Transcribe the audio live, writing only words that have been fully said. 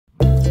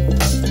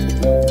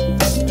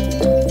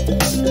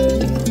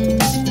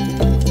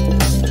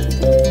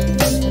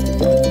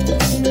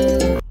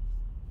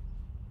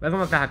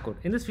Welcome back to HackCode.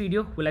 In this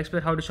video, we'll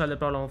explore how to solve the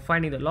problem of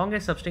finding the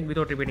longest substring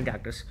without repeating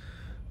characters.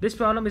 This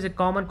problem is a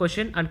common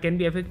question and can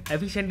be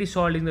efficiently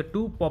solved in the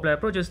two popular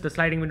approaches, the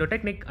sliding window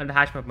technique and the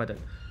HashMap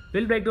method.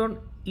 We'll break down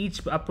each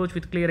approach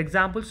with clear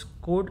examples,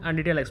 code and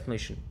detailed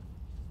explanation.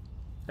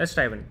 Let's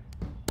dive in.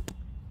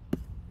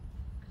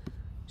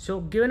 So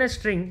given a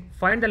string,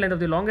 find the length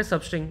of the longest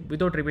substring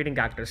without repeating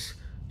characters.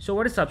 So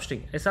what is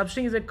substring? A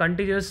substring is a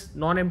contiguous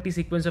non-empty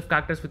sequence of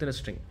characters within a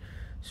string.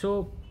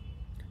 So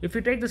if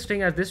you take the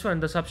string as this one,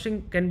 the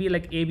substring can be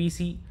like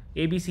ABC,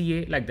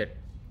 ABCA, like that.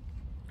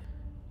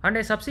 And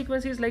a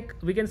subsequence is like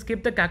we can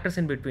skip the characters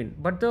in between,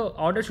 but the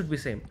order should be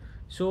same.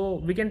 So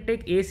we can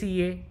take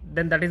ACA,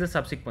 then that is the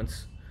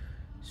subsequence.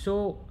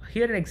 So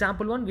here in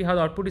example 1, we have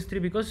the output is 3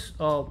 because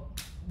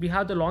we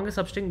have the longest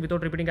substring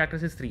without repeating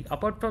characters is 3.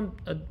 Apart from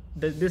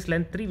this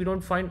length 3, we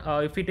don't find,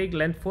 if we take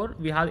length 4,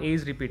 we have A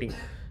is repeating.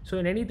 So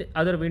in any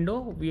other window,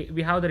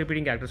 we have the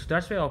repeating characters. So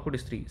that's why output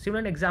is 3. Similar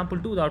in example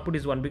 2, the output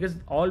is 1 because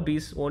all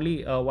B's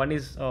only one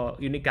is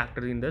unique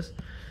character in this.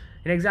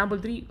 In example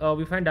 3,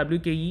 we find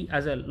WKE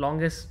as a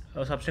longest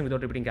substring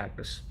without repeating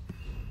characters.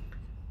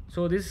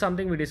 So this is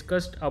something we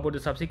discussed about the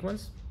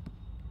subsequence.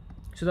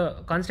 So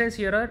the constraints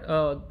here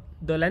are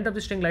the length of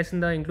the string lies in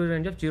the included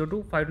range of 0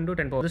 to 5 to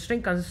 10 power. The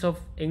string consists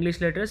of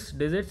English letters,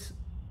 digits,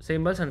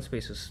 symbols and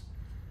spaces.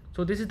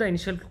 So this is the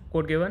initial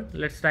code given.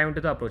 Let's dive into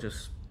the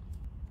approaches.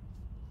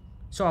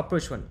 So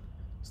approach 1,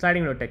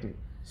 sliding window technique.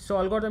 So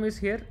algorithm is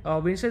here.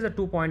 We initialize the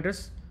 2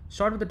 pointers,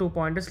 start with the 2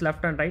 pointers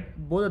left and right,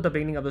 both at the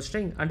beginning of the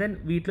string, and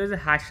then we utilize a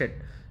hash set.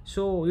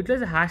 So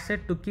utilize a hash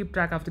set to keep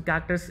track of the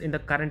characters in the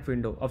current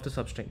window of the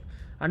substring,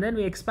 and then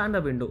we expand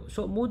the window.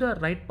 So move the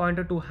right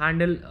pointer to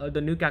handle the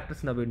new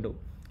characters in the window,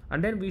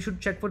 and then we should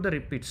check for the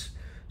repeats.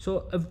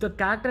 So if the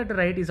character at the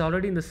right is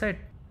already in the set,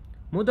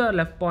 move the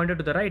left pointer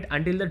to the right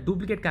until the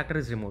duplicate character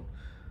is removed.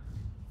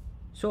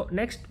 So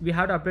next we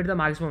have to update the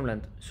maximum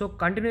length. So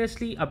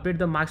continuously update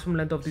the maximum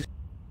length of the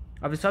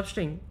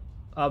substring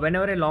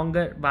whenever a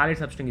longer valid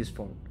substring is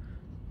found.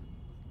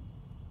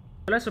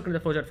 So let's look at the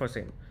flowchart for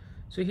same.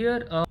 So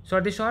here, so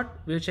at the start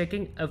we are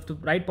checking if the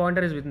right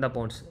pointer is within the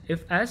bounds.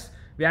 If as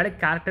we add a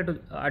character to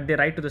at the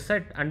right to the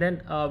set, and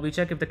then we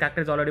check if the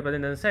character is already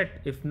present in the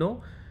set. If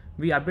no,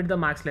 we update the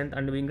max length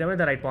and we increment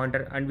the right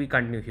pointer and we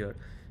continue here.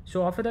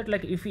 So after that,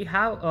 like if we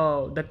have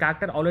the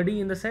character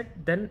already in the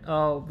set, then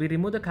we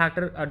remove the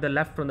character at the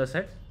left from the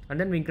set and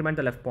then we increment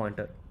the left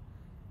pointer.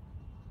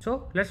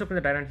 So let's look at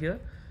the diagram here.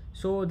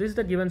 So this is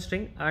the given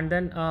string, and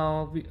then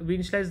we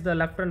initialize the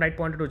left and right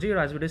pointer to 0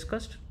 as we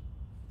discussed.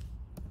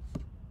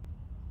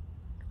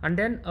 And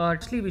then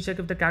actually we check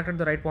if the character at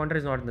the right pointer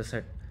is not in the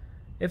set.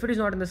 If it is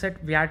not in the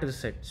set, we add to the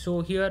set.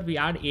 So here we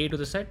add A to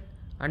the set.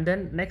 And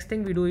then next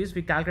thing we do is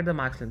we calculate the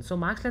max length. So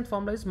max length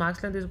formula is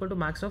max length is equal to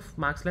max of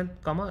max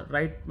length comma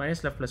right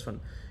minus left plus 1.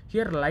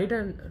 Here right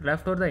and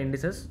left are the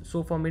indices.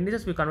 So from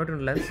indices we convert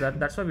into lengths.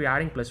 That's why we are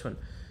adding plus 1.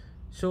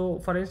 So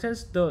for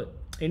instance, the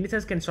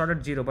indices can start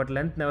at 0 but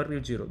length never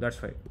reach 0. That's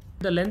why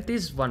the length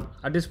is 1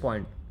 at this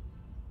point.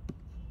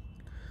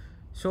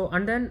 So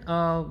and then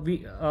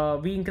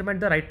we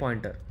increment the right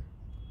pointer.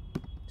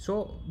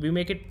 So we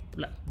make it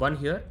 1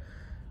 here.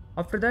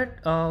 After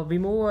that we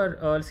move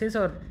our since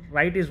our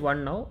right is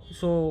 1 now,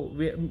 so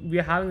we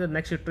are having the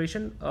next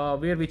iteration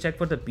where we check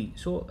for the B.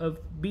 So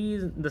B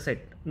is in the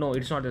set. No,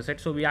 it's not the set,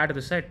 so we add to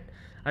the set.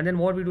 And then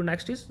what we do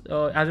next is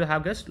as you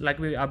have guessed, like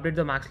we update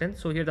the max length.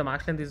 So here the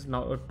max length is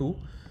now 2,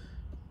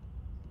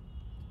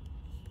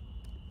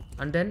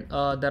 and then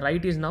the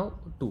right is now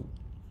 2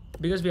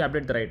 because we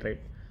update the right.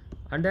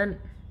 And then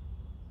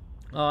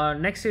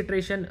next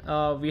iteration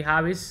we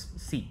have is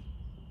C.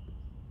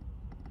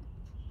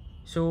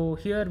 So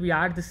here we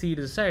add the C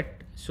to the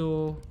set.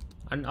 So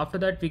and after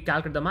that we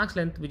calculate the max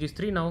length, which is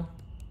 3 now.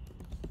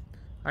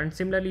 And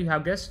similarly you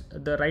have guessed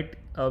the right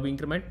we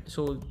increment,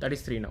 so that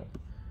is 3 now.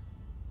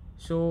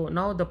 So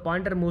now the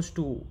pointer moves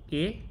to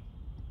A.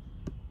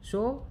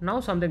 So now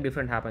something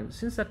different happens.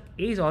 Since the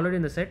A is already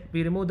in the set,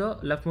 we remove the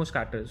leftmost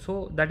character.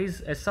 So that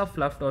is S of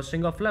left or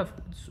string of left.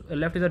 So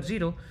left is at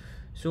 0.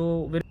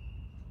 So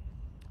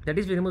that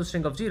is we remove the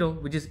string of 0,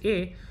 which is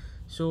A.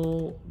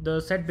 So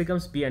the set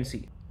becomes B and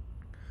C.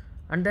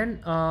 And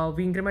then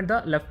we increment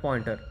the left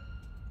pointer.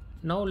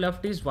 Now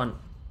left is 1.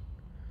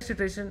 Next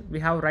iteration we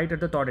have right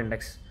at the third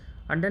index.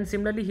 And then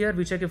similarly here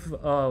we check if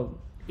A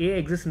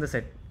exists in the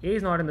set. A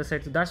is not in the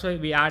set, so that's why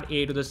we add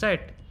A to the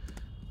set.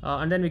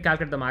 And then we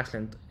calculate the max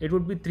length. It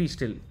would be 3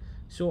 still.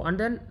 So and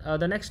then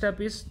the next step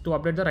is to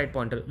update the right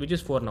pointer, which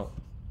is 4 now.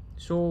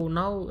 So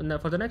now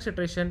for the next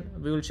iteration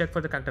we will check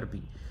for the character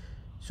B.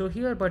 So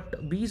here,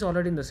 but B is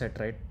already in the set,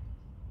 right?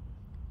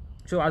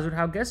 So as you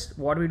have guessed,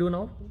 what we do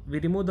now, we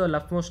remove the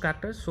leftmost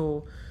character.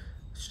 So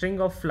string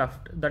of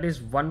left, that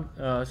is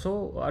 1.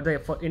 So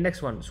for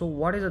index 1. So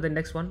what is the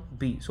index 1?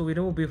 B. So we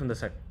remove B from the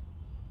set.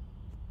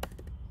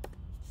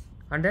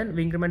 And then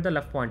we increment the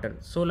left pointer.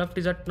 So left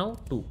is at now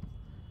 2.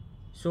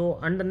 So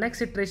and the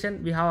next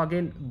iteration we have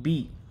again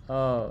B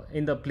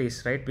in the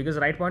place, right? Because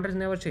right pointer is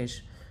never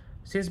changed.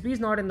 Since B is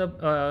not in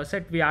the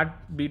set, we add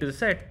B to the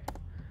set.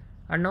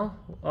 And now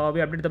we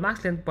update the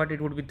max length, but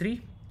it would be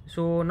 3.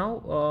 So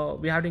now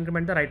we have to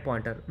increment the right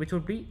pointer, which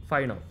would be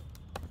 5 now.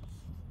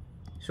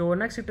 So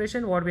next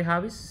iteration what we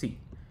have is C,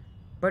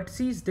 but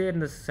C is there in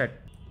the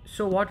set.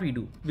 So what we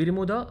do, we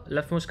remove the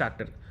leftmost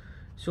character.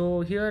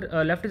 So here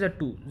left is at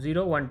 2,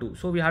 0, 1, 2.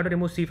 So we have to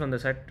remove C from the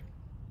set.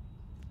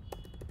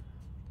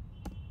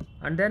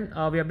 And then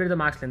we update the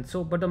max length.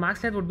 So but the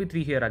max length would be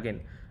 3 here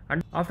again.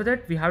 And after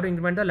that we have to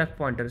increment the left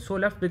pointer. So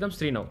left becomes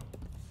 3 now.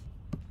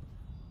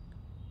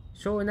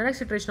 So in the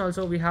next iteration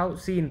also we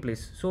have C in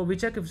place. So we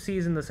check if C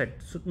is in the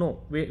set. So no,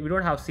 we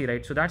don't have C,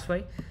 right? So that's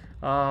why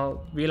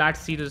we'll add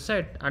C to the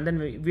set, and then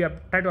we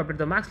try to update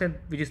the max length,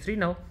 which is 3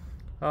 now,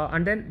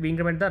 and then we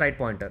increment the right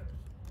pointer.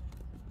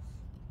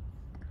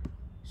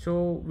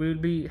 So we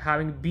will be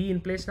having B in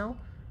place now.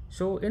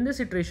 So in this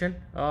iteration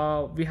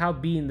we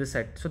have B in the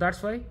set. So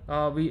that's why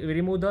we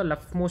remove the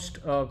leftmost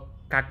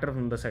character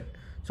from the set.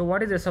 So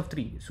what is S of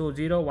 3? So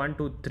 0, 1,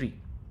 2, 3,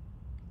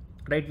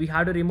 right? We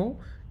have to remove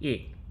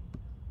A.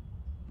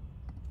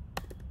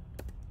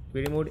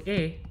 We removed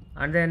A,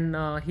 and then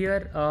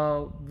here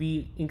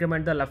we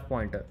increment the left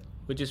pointer,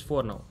 which is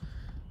 4 now.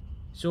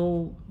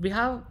 So we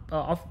have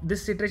of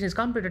this iteration is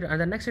completed,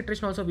 and the next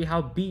iteration also we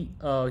have B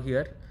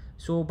here.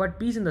 So but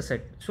B is in the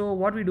set. So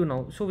what we do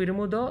now? So we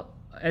remove the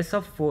S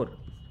of 4.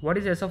 What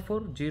is S of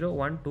 4? 0,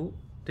 1, 2,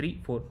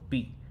 3, 4,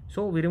 B.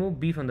 So we remove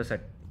B from the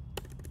set,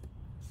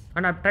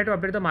 and I try to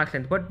update the max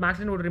length, but max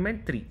length would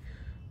remain 3.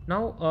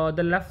 Now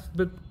the left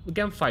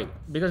became 5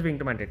 because we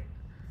incremented.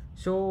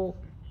 So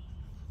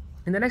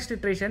in the next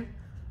iteration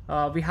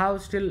we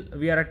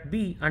are at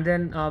B, and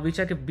then we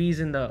check if B is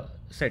in the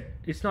set.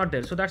 It's not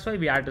there, so that's why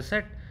we add the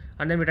set,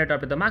 and then we try to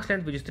update the max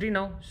length, which is 3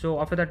 now.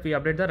 So after that we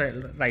update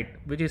the right,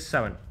 which is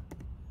 7.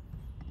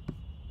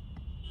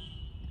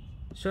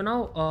 So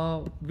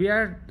now we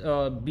are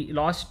B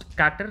lost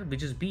character,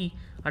 which is B,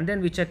 and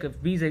then we check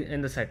if B is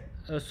in the set.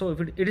 So if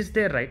it is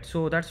there, right?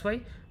 So that's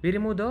why we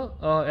remove the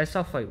S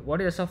of 5. What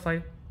is S of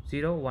 5?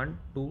 0, 1,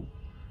 2,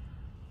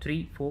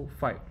 3, 4,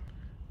 5.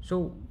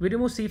 So we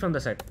remove C from the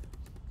set,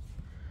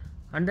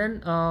 and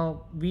then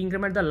we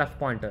increment the left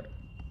pointer.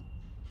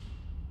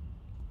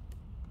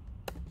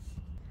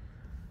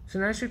 So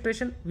in the next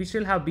iteration we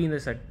still have B in the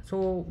set,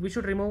 so we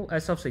should remove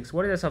S of 6.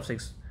 What is S of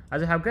 6?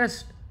 As I have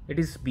guessed, it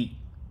is B.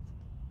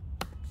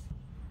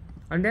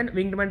 And then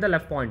we increment the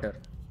left pointer.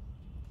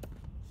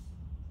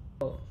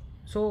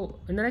 So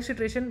in the next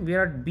iteration we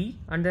are at B,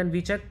 and then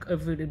we check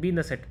if it be in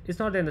the set. It's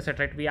not there in the set,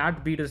 right? We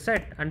add B to the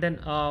set, and then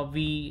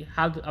we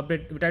have the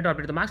update. We try to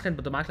update the max length,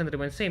 but the max length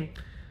remains same.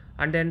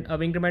 And then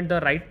we increment the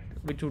right,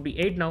 which would be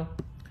 8 now.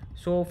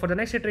 So for the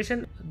next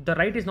iteration, the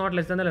right is not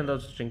less than the length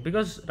of the string,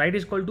 because right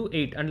is equal to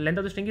 8 and length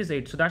of the string is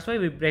 8. So that's why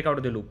we break out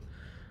of the loop.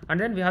 And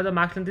then we have the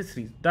max length is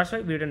 3. That's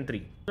why we return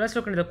 3. Let's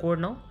look into the code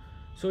now.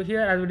 So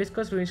here, as we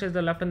discussed, we initialize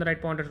the left and the right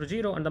pointer to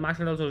 0, and the max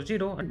length also to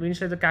 0, and we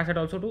initialize the char set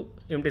also to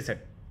empty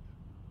set.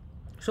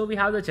 So we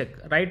have the check,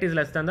 right is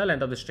less than the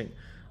length of the string.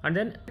 And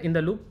then in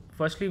the loop,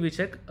 firstly we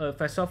check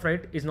if S of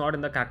right is not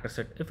in the character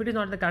set. If it is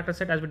not in the character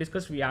set, as we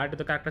discussed, we add to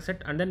the character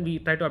set, and then we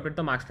try to update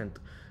the max length.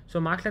 So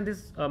max length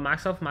is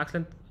max of max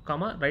length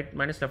comma right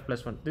minus left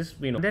plus 1. This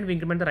we know. And then we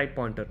increment the right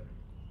pointer.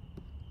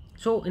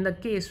 So in the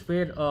case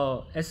where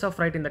S of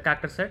right in the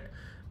character set,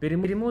 we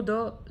remove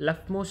the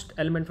leftmost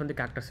element from the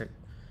character set.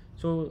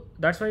 So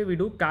that's why we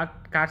do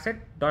char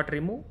set dot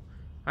remove,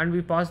 and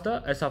we pass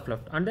the S of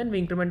left, and then we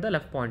increment the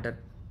left pointer.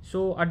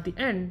 So at the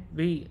end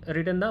we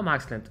return the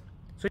max length.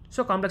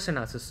 So complex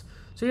analysis.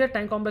 So here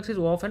time complex is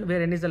O of n,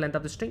 where n is the length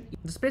of the string.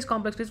 The space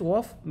complex is O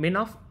of min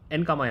of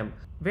n comma m,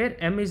 where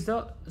m is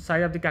the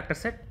size of the character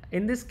set.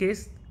 In this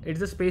case, it's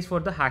the space for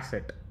the hash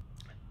set.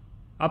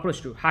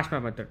 Approach to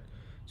HashMap method.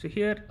 So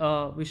here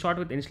we start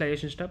with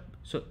initialization step.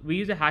 So we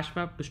use a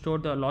HashMap to store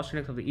the lost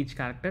index of each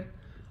character,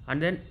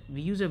 and then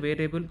we use a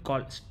variable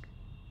called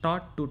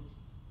start to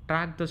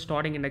track the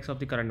starting index of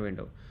the current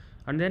window,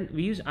 and then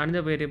we use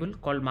another variable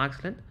called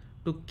max length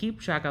to keep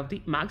track of the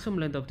maximum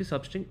length of the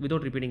substring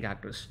without repeating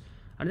characters.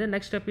 And then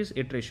next step is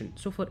iteration.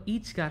 So for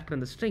each character in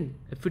the string,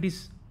 if it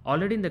is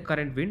already in the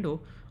current window,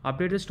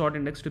 update the start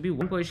index to be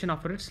one position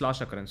after its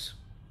last occurrence.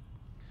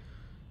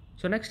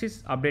 So next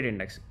is update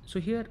index. So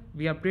here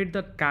we update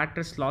the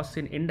characters lost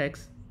in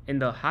index in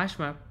the hash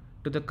map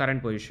to the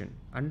current position,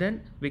 and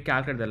then we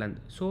calculate the length.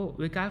 So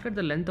we calculate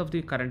the length of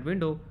the current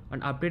window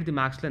and update the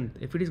max length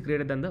if it is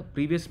greater than the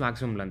previous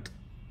maximum length.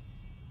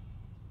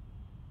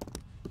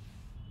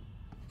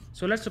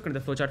 So let's look at the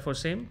flowchart for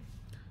same.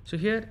 So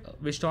here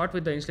we start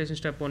with the initialization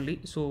step only.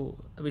 So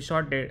we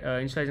start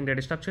initializing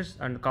data structures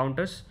and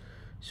counters.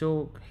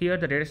 So here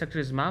the data structure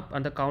is map,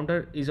 and the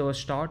counter is our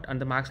start and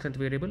the max length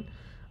variable.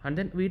 And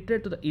then we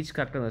iterate to each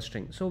character in the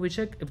string. So we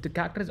check if the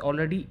character is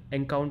already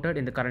encountered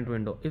in the current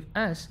window. If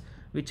yes,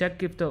 we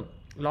check if the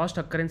last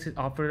occurrence is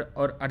after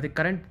or at the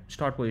current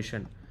start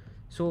position.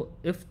 So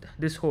if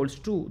this holds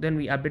true, then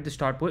we update the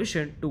start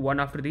position to 1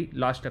 after the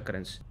last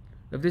occurrence.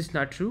 If this is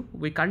not true,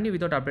 we continue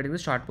without updating the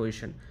start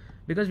position,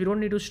 because we don't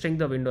need to string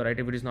the window, right,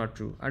 if it is not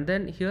true. And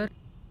then here,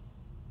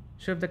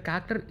 so if the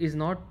character is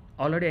not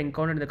already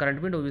encountered in the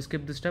current window, we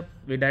skip this step,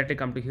 we directly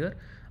come to here.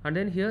 And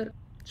then here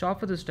So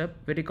after this step,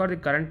 we record the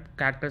current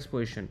character's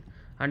position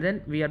and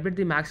then we update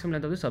the maximum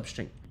length of the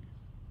substring.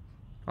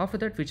 After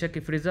that, we check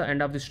if it is the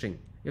end of the string.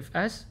 If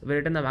yes, we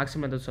return the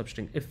maximum length of the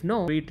substring. If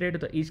no, we iterate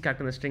to each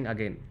character in the string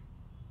again.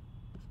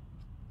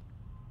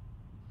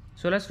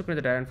 So let's look at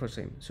the diagram for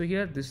same. So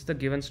here this is the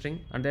given string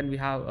and then we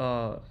have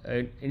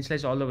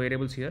initialize all the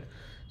variables here.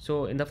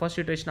 So in the first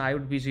iteration I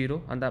would be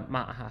 0 and the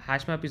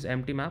hash map is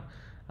empty map,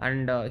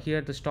 and here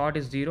the start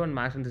is 0 and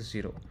max length is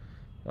 0.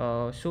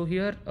 So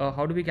here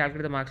how do we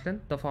calculate the max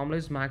length? The formula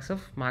is max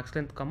of max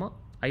length comma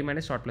I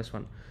minus start plus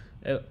 1.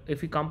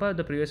 If we compare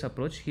the previous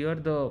approach, here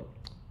the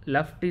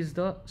left is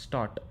the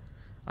start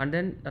and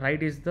then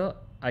right is the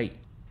I.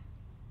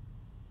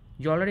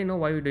 You already know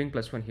why we're doing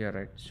plus 1 here,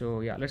 right? So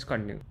yeah, let's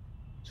continue.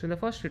 So in the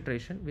first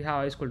iteration we have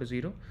I is equal to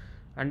 0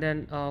 and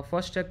then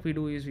first check we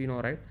do is, you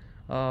know, right,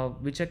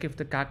 we check if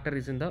the character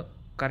is in the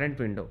current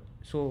window.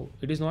 So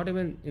it is not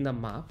even in the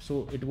map,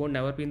 so it won't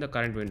never be in the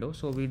current window.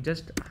 So we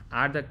just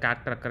add the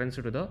character occurrence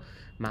to the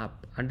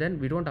map and then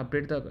we don't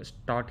update the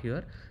start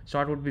here.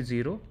 Start would be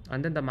 0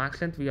 and then the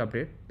max length we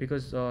update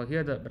because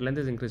here the length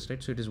is increased,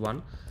 right? So it is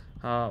 1.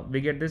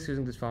 We get this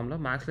using this formula.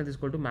 Max length is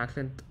equal to max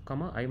length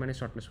comma I minus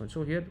start plus 1.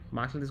 So here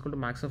max length is equal to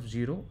max of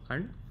 0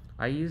 and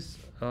I is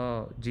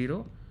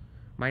 0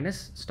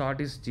 minus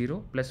start is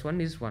 0 plus 1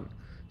 is 1.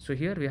 So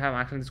here we have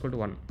max length is equal to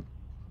 1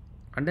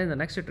 and then the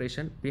next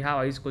iteration we have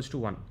I is equals to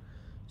 1.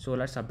 So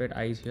let's update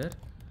I is here.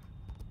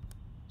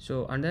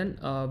 So and then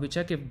we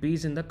check if B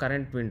is in the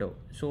current window.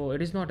 So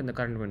it is not in the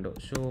current window,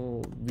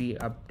 so we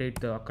update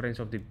the occurrence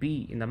of the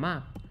B in the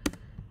map.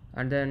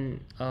 And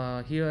then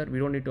here we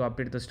don't need to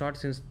update the start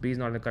since B is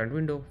not in the current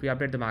window. We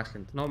update the max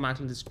length. Now max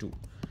length is 2.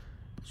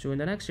 So in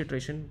the next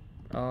iteration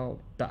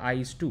the I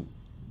is 2.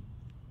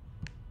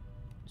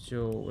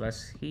 So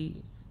let's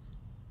see.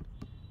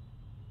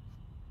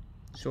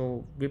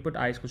 So we put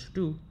I is equals to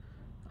 2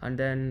 and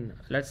then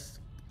let's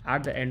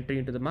add the entry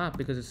into the map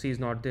because the C is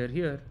not there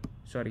here.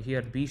 Sorry,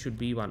 here B should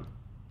be 1.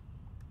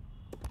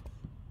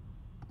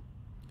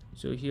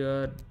 So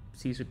here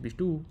C should be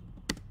 2.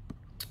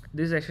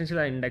 This is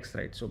essentially an index,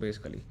 right? So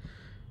basically,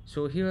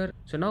 so here,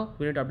 so now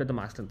we need to update the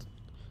max length,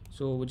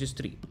 so which is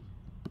 3.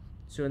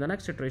 So in the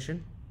next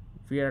iteration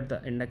we are at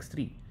the index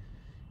 3.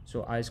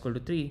 So I is equal to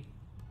 3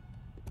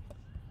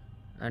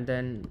 and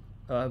then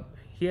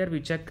here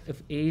we check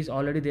if A is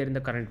already there in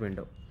the current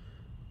window.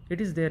 It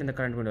is there in the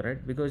current window,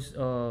 right? Because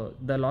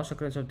the last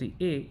occurrence of the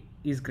A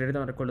is greater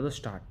than or equal to the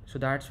start. So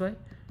that's why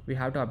we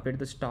have to update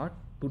the start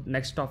to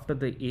next after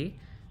the A.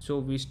 So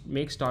we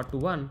make start to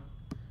 1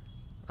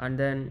 and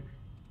then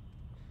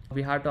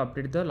we have to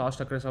update the last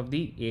occurrence of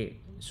the A.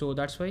 So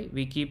that's why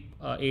we keep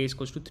A is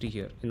equals to 3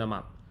 here in the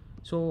map.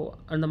 So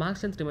and the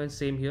max length remains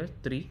same here,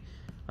 3.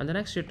 And the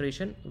next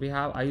iteration we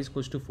have I is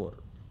equals to 4.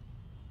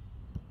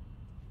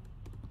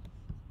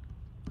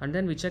 And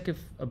then we check if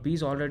B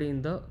is already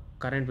in the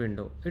current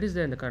window. It is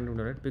there in the current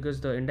window, right?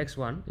 Because the index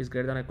 1 is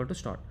greater than or equal to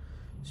start.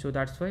 So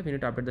that's why we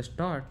need to update the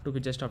start to be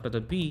just after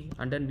the B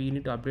and then we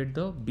need to update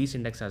the B's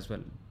index as well.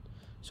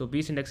 So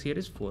B's index here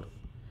is 4.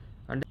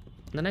 And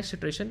in the next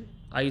iteration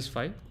I is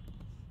 5.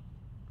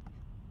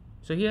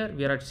 So here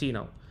we are at C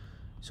now.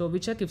 So we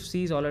check if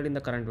C is already in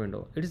the current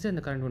window. It is there in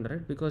the current window,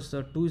 right? Because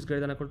the 2 is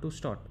greater than or equal to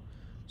start.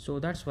 So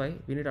that's why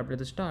we need to update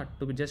the start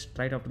to be just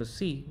right after the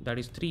C, that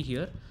is 3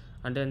 here.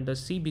 And then the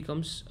C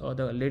becomes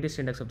the latest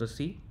index of the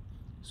C.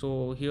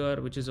 So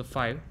here, which is a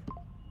 5.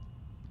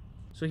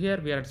 So here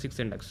we are at 6th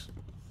index.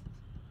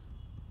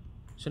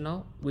 So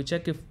now we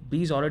check if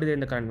B is already there in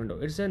the current window.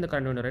 It's there in the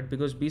current window, right?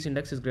 Because B's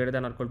index is greater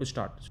than or equal to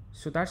start.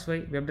 So that's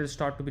why we have to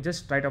start to be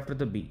just right after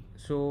the B.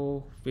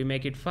 So we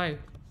make it 5.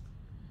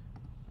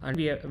 And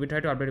we try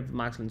to update it with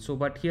max length. So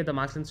but here the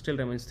max length still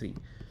remains 3.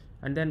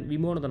 And then we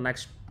move on to the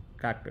next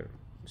character.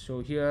 So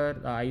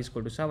here I is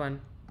equal to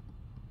 7.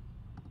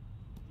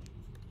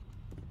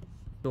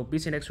 So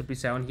B's index should be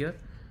 7 here.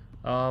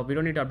 We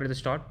don't need to update the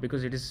start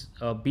because it is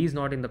B is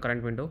not in the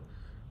current window.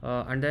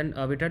 And then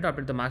we try to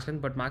update the max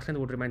length, but max length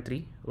would remain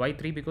 3. Why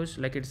 3? Because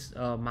like it's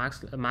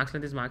max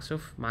length is max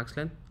of max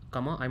length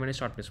comma I minus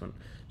start plus 1.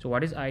 So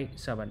what is I?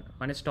 7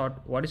 minus start.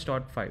 What is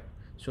start? 5.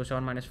 So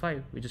 7 minus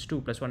 5, which is 2,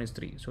 plus 1 is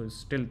 3. So it's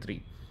still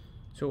 3.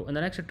 So in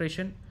the next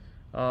iteration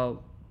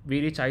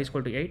we reach I is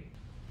equal to 8,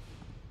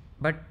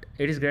 but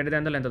it is greater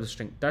than the length of the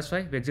string. That's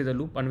why we exit the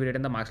loop and we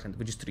return the max length,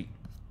 which is 3.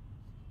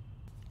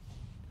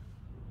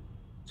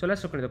 So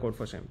let's look at the code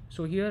for same.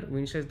 So here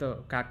we initialize the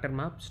character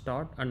map,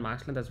 start and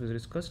max length as we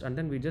discussed, and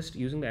then we just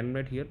using the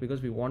enumerate here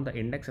because we want the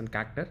index and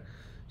character.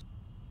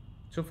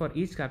 So for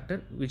each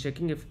character we're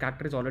checking if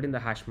character is already in the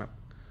hash map,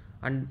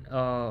 and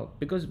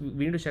because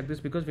we need to check this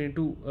because we need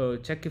to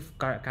check if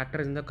character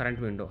is in the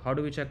current window. How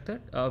do we check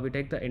that? We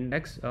take the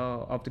index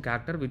of the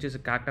character, which is a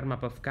character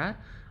map of char,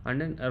 and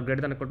then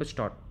greater than or equal to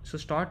start. So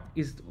start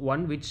is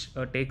one which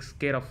takes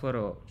care of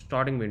our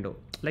starting window,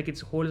 like it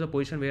holds a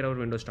position where our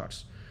window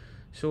starts.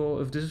 So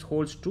if this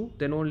holds true,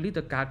 then only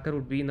the character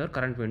would be in the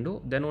current window.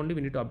 Then only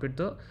we need to update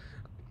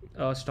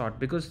the start,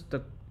 because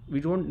we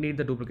don't need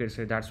the duplicates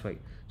here, that's why.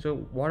 So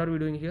what are we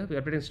doing here? We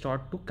are updating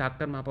start to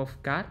character map of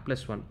char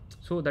plus 1.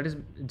 So that is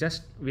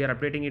just we are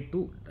updating it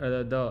to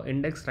the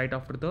index right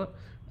after the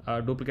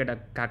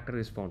duplicate character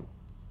is found.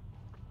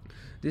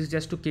 This is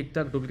just to kick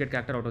the duplicate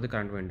character out of the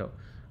current window,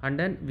 and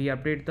then we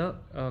update the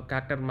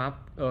character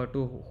map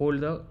to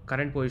hold the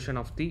current position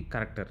of the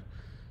character.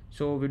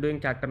 So we're doing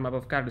character map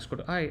of char is equal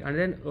to I, and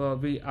then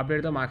we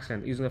update the max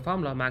length using the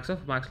formula max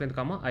of max length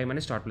comma I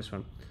minus start plus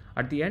 1.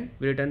 At the end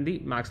we return the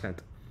max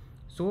length.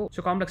 So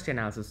complexity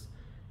analysis.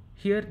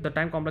 Here the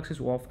time complex is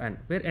O of n,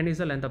 where n is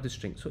the length of the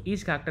string. So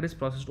each character is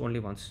processed only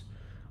once,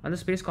 and the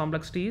space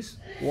complexity is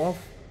O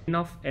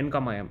of n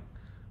comma m,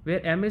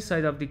 where m is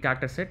size of the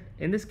character set.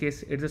 In this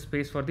case, it's the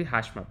space for the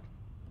hash map.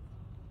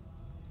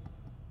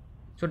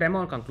 So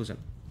demo and conclusion.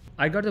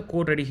 I got the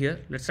code ready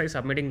here. Let's try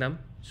submitting them.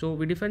 So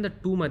we define the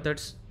two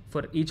methods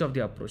for each of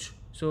the approach.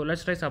 So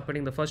let's try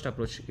submitting the first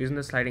approach using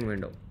the sliding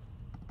window.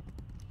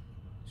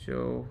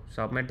 So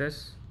submit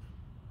this.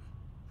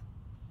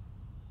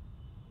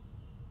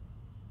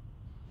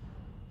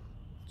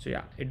 So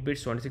yeah, it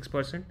beats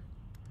 26%.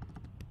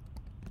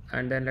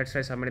 And then let's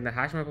try submitting the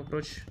hash map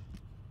approach.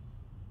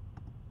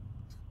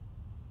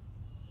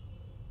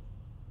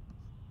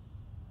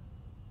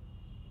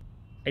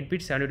 It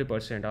beats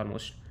 72%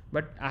 almost,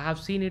 but I have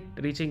seen it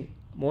reaching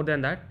more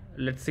than that.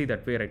 Let's see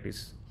that where it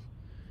is.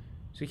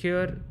 So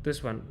here,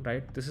 this one,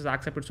 right? This is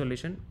accepted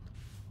solution.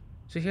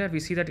 So here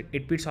we see that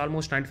it beats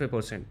almost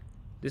 95%.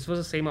 This was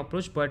the same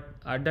approach, but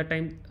at that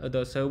time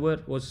the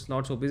server was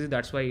not so busy.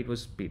 That's why it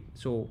was beat.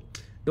 So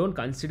don't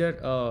consider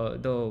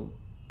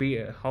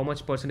how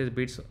much percentage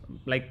beats.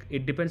 Like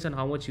it depends on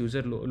how much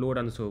user load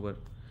on the server.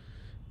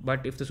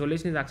 But if the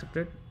solution is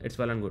accepted, it's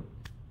well and good.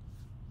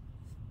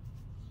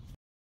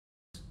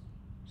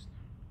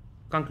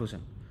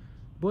 Conclusion.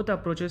 Both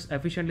approaches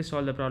efficiently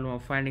solve the problem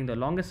of finding the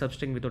longest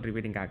substring without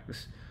repeating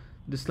characters.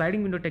 The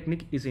sliding window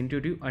technique is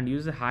intuitive and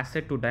uses a hash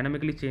set to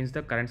dynamically change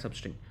the current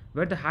substring,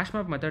 where the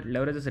HashMap method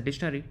leverages a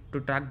dictionary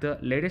to track the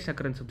latest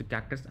occurrence of the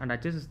characters and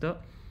adjusts the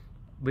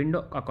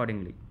window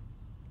accordingly.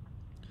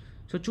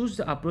 So choose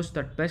the approach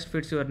that best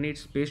fits your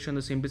needs based on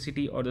the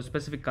simplicity or the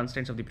specific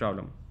constraints of the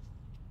problem.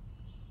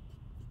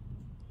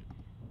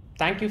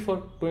 Thank you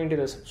for tuning into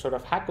this episode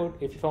of HackCode.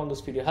 If you found this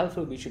video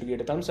helpful, be sure to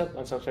give it a thumbs up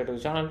and subscribe to the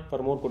channel for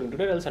more coding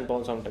tutorials and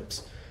problem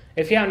tips.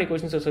 If you have any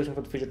questions or suggestions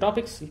for the future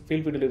topics,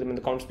 feel free to leave them in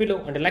the comments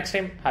below. Until next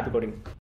time, happy coding.